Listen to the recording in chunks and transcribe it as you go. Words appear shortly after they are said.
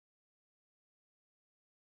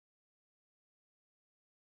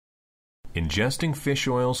Ingesting fish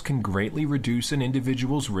oils can greatly reduce an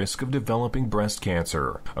individual's risk of developing breast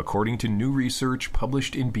cancer, according to new research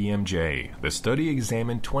published in BMJ. The study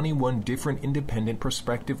examined 21 different independent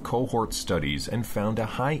prospective cohort studies and found a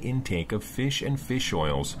high intake of fish and fish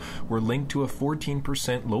oils were linked to a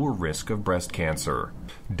 14% lower risk of breast cancer.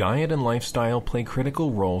 Diet and lifestyle play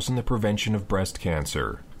critical roles in the prevention of breast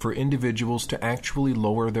cancer. For individuals to actually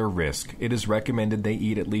lower their risk, it is recommended they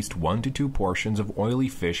eat at least 1 to 2 portions of oily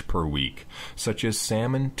fish per week, such as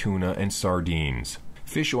salmon, tuna, and sardines.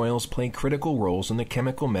 Fish oils play critical roles in the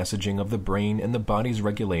chemical messaging of the brain and the body's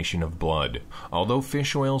regulation of blood. Although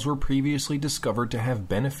fish oils were previously discovered to have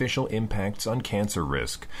beneficial impacts on cancer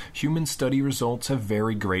risk, human study results have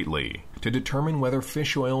varied greatly. To determine whether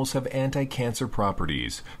fish oils have anti-cancer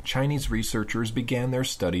properties, Chinese researchers began their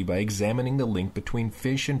study by examining the link between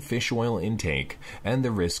fish and fish oil intake and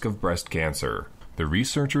the risk of breast cancer. The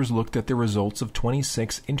researchers looked at the results of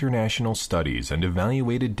 26 international studies and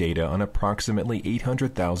evaluated data on approximately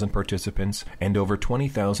 800,000 participants and over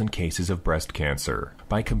 20,000 cases of breast cancer.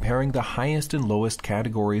 By comparing the highest and lowest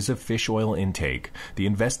categories of fish oil intake, the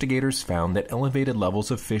investigators found that elevated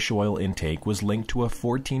levels of fish oil intake was linked to a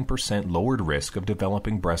 14% lowered risk of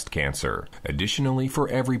developing breast cancer. Additionally, for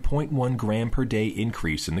every 0.1 gram per day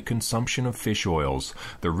increase in the consumption of fish oils,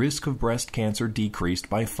 the risk of breast cancer decreased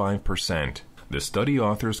by 5%. The study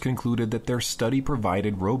authors concluded that their study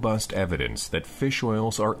provided robust evidence that fish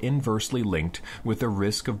oils are inversely linked with the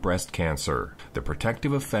risk of breast cancer. The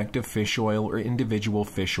protective effect of fish oil or individual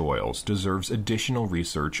fish oils deserves additional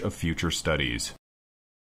research of future studies.